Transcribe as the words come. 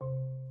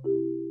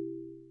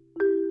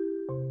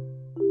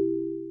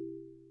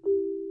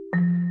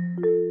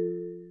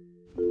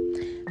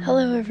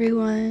Hello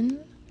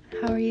everyone,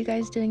 how are you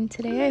guys doing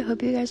today? I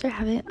hope you guys are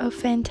having a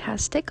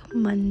fantastic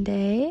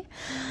Monday.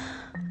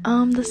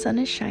 The sun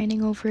is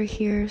shining over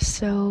here,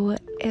 so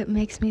it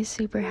makes me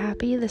super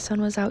happy. The sun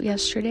was out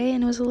yesterday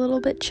and it was a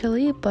little bit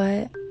chilly,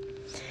 but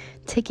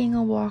taking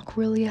a walk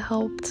really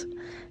helped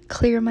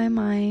clear my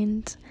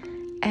mind.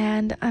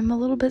 And I'm a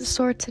little bit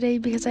sore today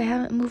because I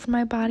haven't moved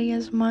my body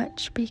as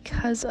much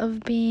because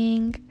of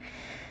being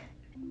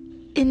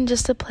in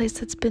just a place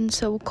that's been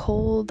so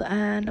cold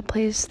and a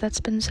place that's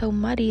been so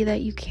muddy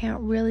that you can't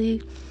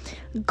really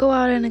go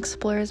out and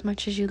explore as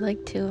much as you'd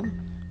like to.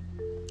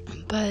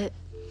 But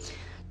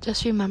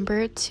just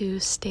remember to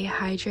stay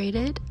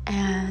hydrated,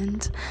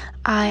 and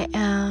I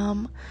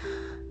am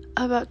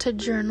about to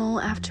journal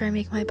after I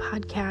make my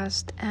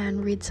podcast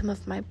and read some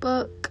of my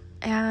book,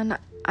 and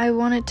I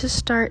wanted to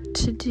start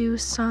to do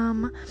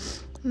some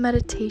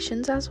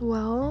meditations as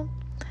well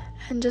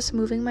and just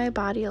moving my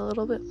body a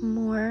little bit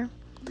more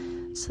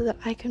so that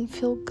I can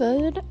feel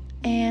good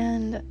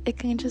and it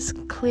can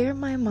just clear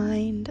my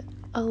mind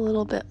a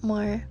little bit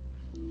more.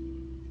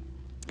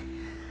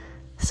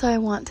 So I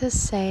want to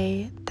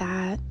say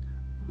that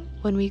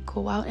when we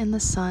go out in the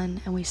sun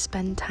and we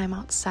spend time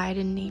outside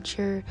in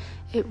nature,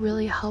 it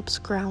really helps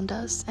ground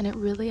us and it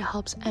really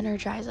helps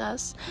energize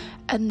us.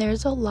 And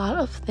there's a lot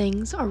of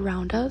things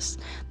around us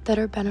that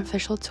are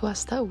beneficial to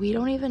us that we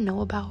don't even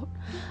know about.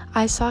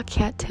 I saw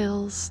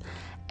cattails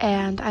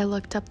and I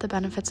looked up the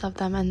benefits of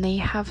them, and they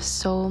have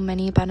so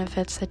many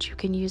benefits that you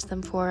can use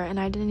them for, and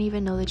I didn't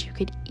even know that you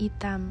could eat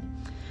them.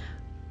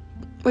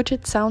 Which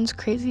it sounds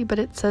crazy, but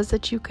it says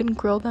that you can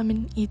grill them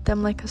and eat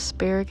them like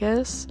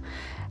asparagus.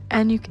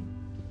 And you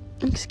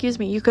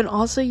can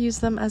also use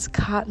them as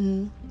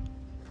cotton,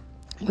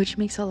 which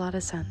makes a lot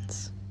of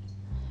sense.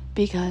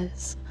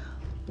 Because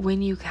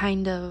when you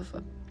kind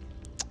of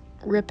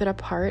rip it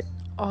apart,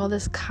 all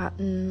this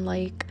cotton,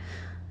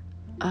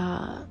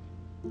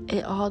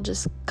 it all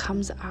just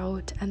comes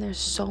out, and there's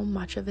so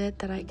much of it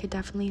that I could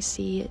definitely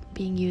see it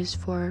being used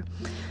for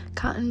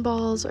cotton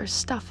balls or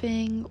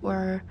stuffing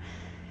or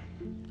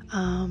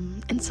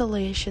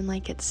insulation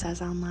like it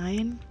says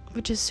online,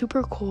 which is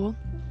super cool.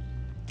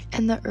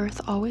 And the earth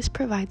always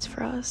provides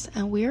for us,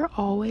 and we are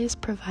always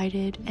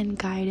provided and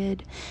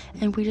guided,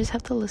 and we just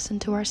have to listen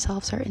to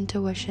ourselves, our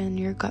intuition,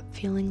 your gut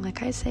feeling,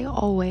 like I say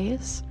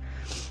always,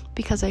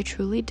 because I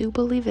truly do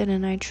believe it,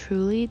 and I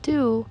truly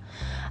do.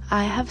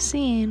 I have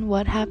seen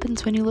what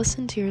happens when you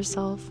listen to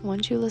yourself.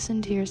 Once you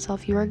listen to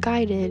yourself, you are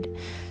guided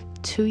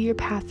to your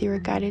path. You are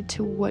guided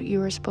to what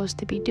you are supposed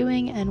to be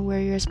doing and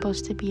where you're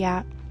supposed to be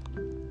at.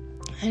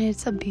 And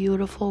it's a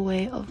beautiful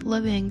way of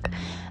living.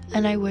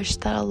 And I wish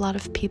that a lot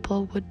of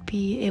people would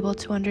be able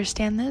to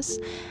understand this.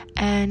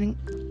 And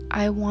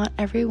I want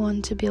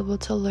everyone to be able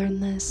to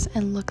learn this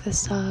and look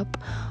this up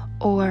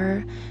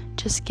or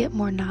just get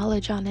more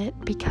knowledge on it,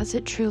 because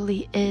it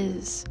truly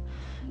is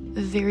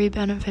very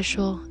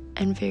beneficial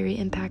and very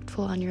impactful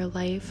on your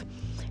life,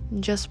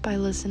 just by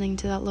listening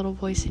to that little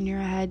voice in your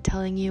head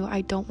telling you,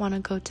 I don't want to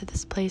go to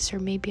this place, or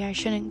maybe I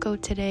shouldn't go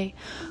today,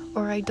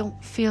 or I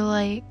don't feel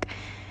like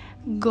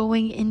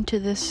going into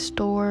this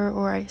store,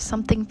 or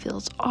something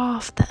feels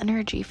off, the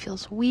energy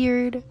feels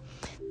weird.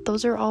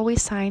 Those are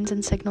always signs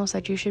and signals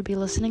that you should be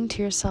listening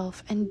to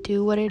yourself and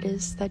do what it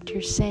is that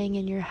you're saying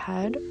in your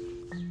head.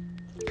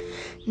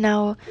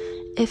 Now,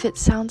 if it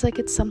sounds like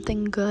it's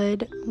something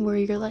good where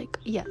you're like,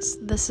 yes,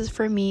 this is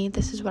for me,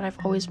 this is what I've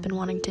always been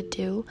wanting to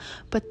do,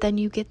 but then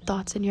you get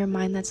thoughts in your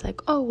mind that's like,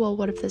 oh, well,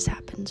 what if this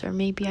happens? Or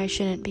maybe I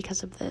shouldn't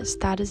because of this.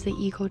 That is the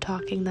ego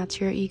talking. That's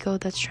your ego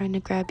that's trying to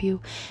grab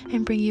you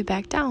and bring you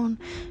back down,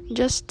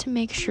 just to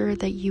make sure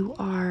that you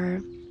are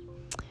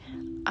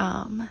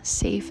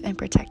safe and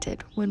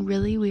protected, when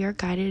really we are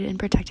guided and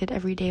protected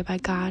every day by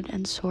God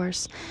and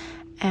Source,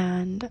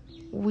 and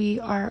we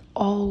are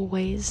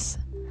always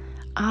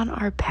on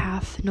our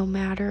path, no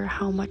matter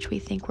how much we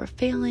think we're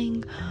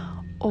failing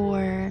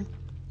or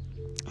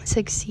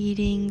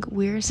succeeding.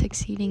 We're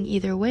succeeding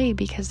either way,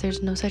 because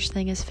there's no such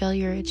thing as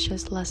failure. It's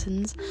just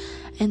lessons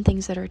and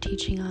things that are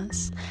teaching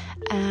us.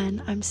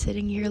 And I'm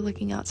sitting here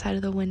looking outside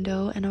of the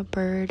window, and a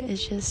bird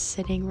is just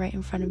sitting right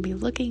in front of me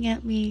looking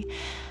at me,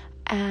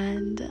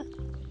 and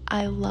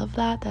I love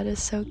that. That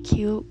is so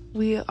cute.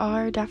 We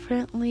are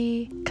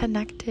definitely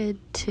connected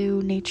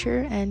to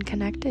nature and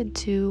connected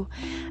to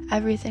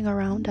everything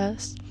around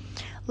us.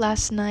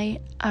 Last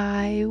night,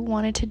 I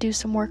wanted to do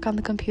some work on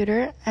the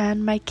computer,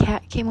 and my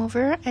cat came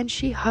over and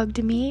she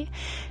hugged me.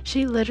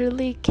 She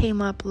literally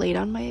came up, laid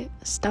on my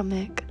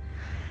stomach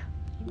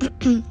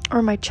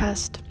or my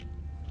chest,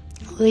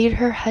 laid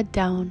her head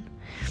down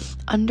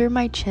under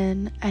my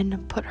chin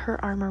and put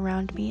her arm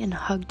around me and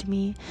hugged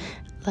me.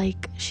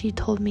 Like, she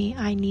told me,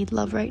 I need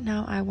love right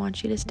now. I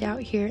want you to stay out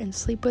here and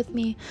sleep with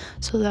me.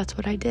 So that's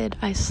what I did.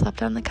 I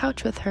slept on the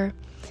couch with her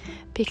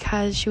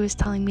because she was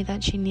telling me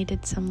that she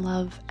needed some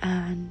love,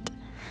 and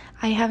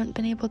I haven't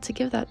been able to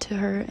give that to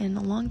her in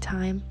a long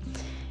time,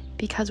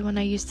 because when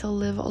I used to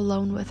live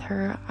alone with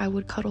her, I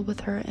would cuddle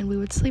with her and we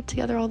would sleep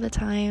together all the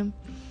time.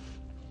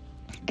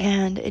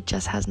 And it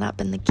just has not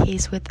been the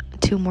case with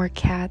 2 more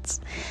cats.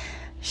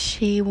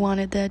 she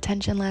wanted the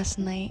attention last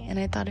night, and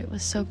I thought it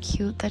was so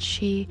cute that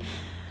she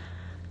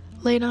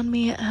laid on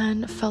me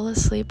and fell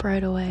asleep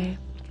right away.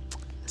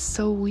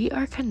 So we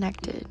are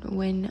connected.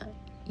 When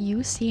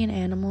you see an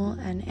animal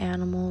and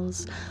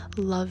animals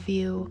love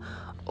you,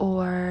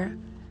 or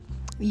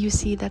you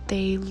see that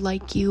they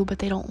like you but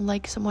they don't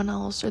like someone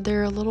else, or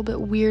they're a little bit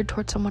weird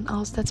towards someone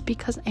else, that's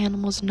because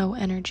animals know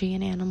energy,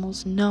 and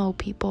animals know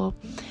people,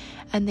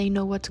 and they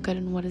know what's good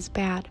and what is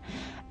bad.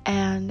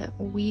 And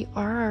we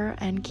are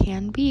and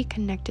can be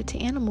connected to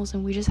animals,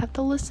 and we just have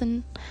to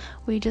listen.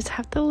 We just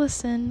have to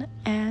listen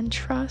and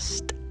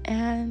trust.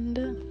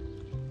 And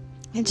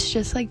it's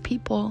just like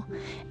people.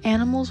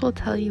 Animals will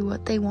tell you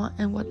what they want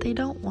and what they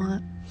don't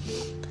want.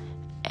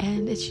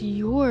 And it's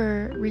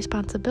your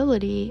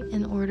responsibility,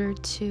 in order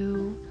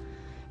to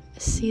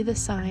see the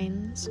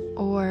signs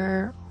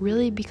or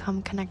really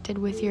become connected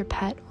with your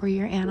pet or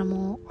your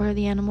animal or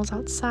the animals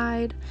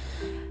outside.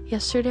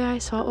 Yesterday I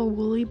saw a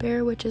woolly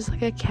bear, which is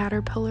like a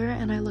caterpillar,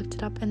 and I looked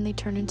it up and they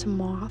turn into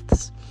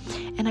moths.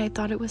 And I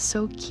thought it was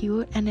so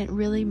cute, and it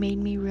really made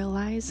me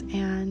realize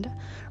and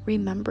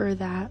remember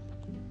that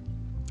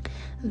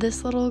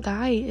this little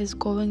guy is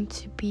going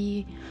to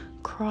be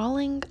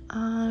crawling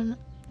on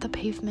the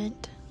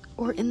pavement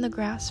or in the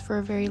grass for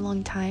a very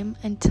long time,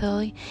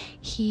 until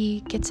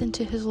he gets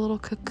into his little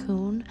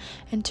cocoon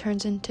and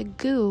turns into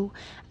goo,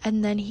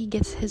 and then he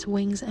gets his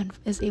wings and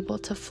is able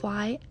to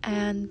fly,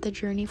 and the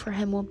journey for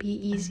him will be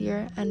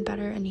easier and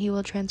better, and he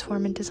will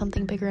transform into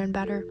something bigger and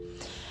better.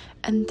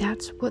 And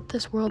that's what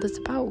this world is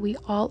about. We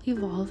all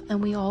evolve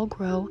and we all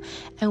grow,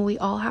 and we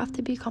all have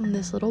to become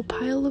this little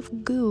pile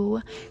of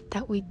goo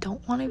that we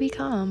don't want to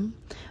become,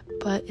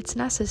 but it's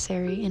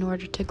necessary in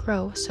order to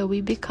grow. So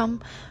we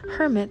become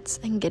hermits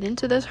and get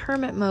into this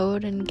hermit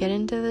mode and get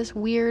into this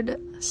weird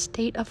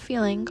state of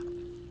feeling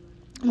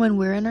when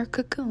we're in our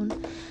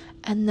cocoon.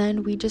 And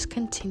then we just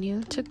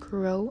continue to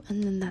grow,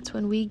 and then that's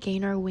when we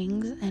gain our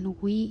wings and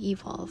we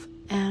evolve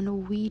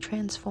and we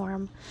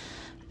transform.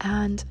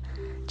 And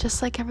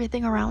just like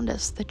everything around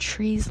us, the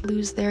trees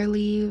lose their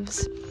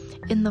leaves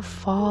in the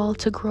fall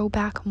to grow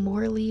back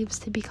more leaves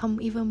to become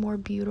even more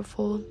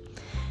beautiful.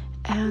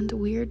 And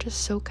we're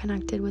just so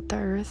connected with the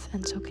earth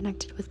and so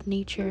connected with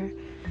nature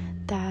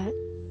that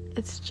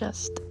it's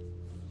just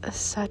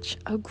such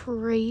a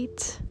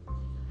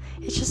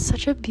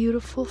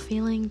beautiful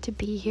feeling to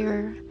be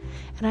here.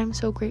 And I'm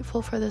so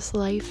grateful for this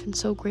life and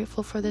so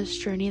grateful for this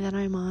journey that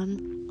I'm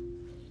on.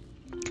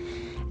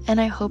 And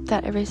I hope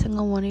that every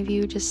single one of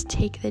you just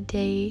take the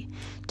day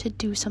to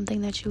do something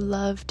that you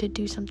love, to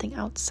do something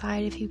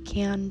outside if you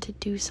can, to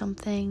do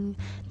something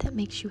that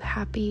makes you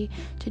happy,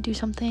 to do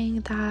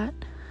something that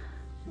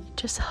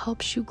just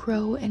helps you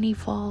grow and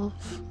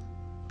evolve.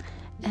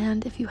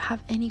 And if you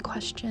have any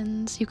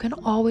questions, you can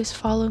always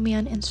follow me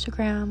on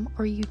Instagram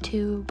or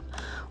YouTube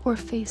or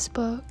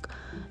Facebook.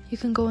 You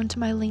can go into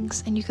my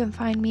links and you can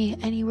find me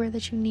anywhere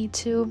that you need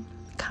to.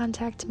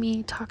 Contact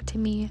me, talk to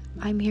me.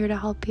 I'm here to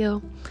help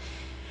you.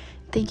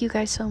 Thank you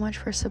guys so much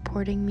for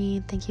supporting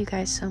me. Thank you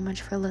guys so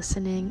much for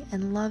listening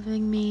and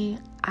loving me.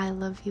 I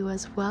love you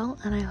as well,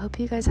 and I hope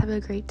you guys have a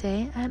great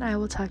day, and I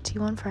will talk to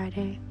you on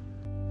Friday.